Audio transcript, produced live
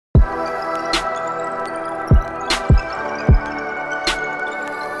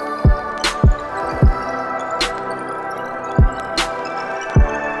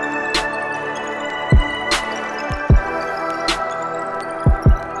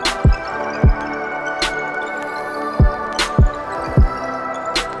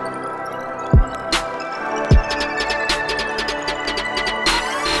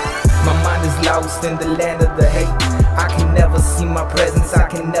lost in the land of the hate. I can never see my presence, I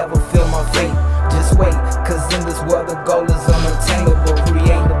can never feel my fate. Just wait, cause in this world the goal is unobtainable,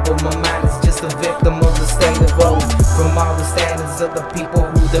 creatable. My mind is just a victim of the state of old. From all the standards of the people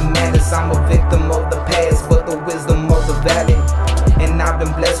who demand us, I'm a victim of the past, but the wisdom of the valley. And I've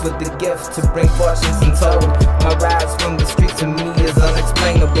been blessed with the gift to bring fortunes untold. My rise from the streets to me is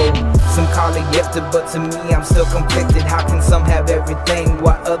unexplainable. Some call it gifted, but to me I'm still conflicted. How can some have everything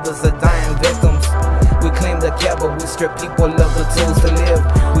while others are dying victims? We claim the care, but we strip people of the tools to live.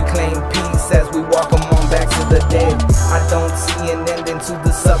 We claim peace as we walk them on back to the dead. I don't see an ending to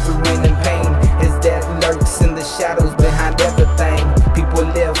the suffering and pain, as death lurks in the shadows behind everything. People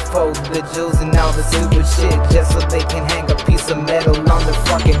live for the jewels and all the stupid shit, just so they can hang a piece of metal on their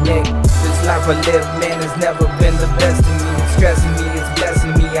fucking neck. This life I live, man, has never been the best of me. It's stressing me, it's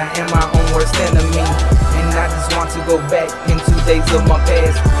blessing me, I am my own worst enemy. And I just want to go back into days of my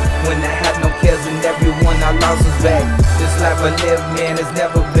past, when I had no cares and everyone I lost was back. This life I live, man, has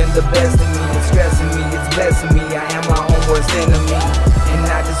never been the best of me. It's stressing me, it's blessing me, I am my own worst enemy. And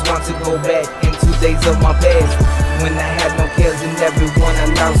I just want to go back into days of my past, when I had no cares and everyone I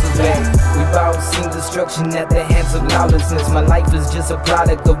lost was back. We've all seen destruction at the hands of lawlessness. My life is just a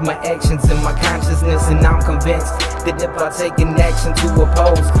product of my actions and my consciousness, and I'm convinced that if I take an action to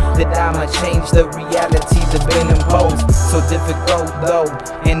oppose, that I might change the reality that's been imposed. So difficult though,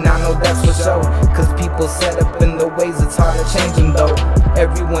 and I know that's for sure, cause people set up in the ways it's hard to change them though.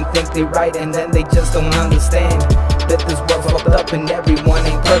 Everyone think they right and then they just don't understand that this world's fucked up and everyone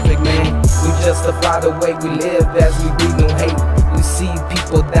ain't perfect, man. We justify the way we live as we breed new hate. We see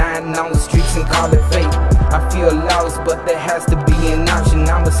people dying on the streets and call it fate. I feel lost, but there has to be an option.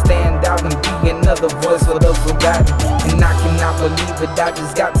 I'ma stand out and be another voice for the forgotten. And I cannot believe it, I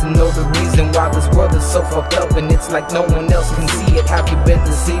just got to know the reason why this world is so fucked up, and it's like no one else can see it. Have you been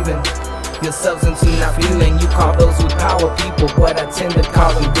deceiving yourselves into not feeling? You call those with power people, but I tend to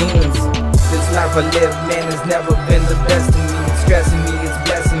call them demons. This life I live, man, has never been the best of me. It's stressing me, it's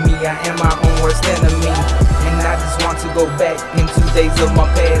blessing me, I am my own worst enemy. And I just want to go back into days of my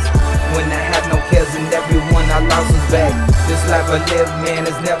past, when I had no cares and everyone I lost was back. This life I live, man,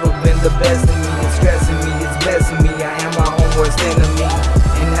 has never been the best of me. It's stressing me, it's blessing me, I am my own worst enemy.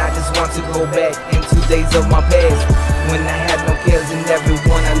 And I just want to go back into days of my past, when I had no cares and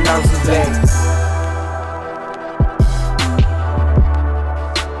everyone I lost was back.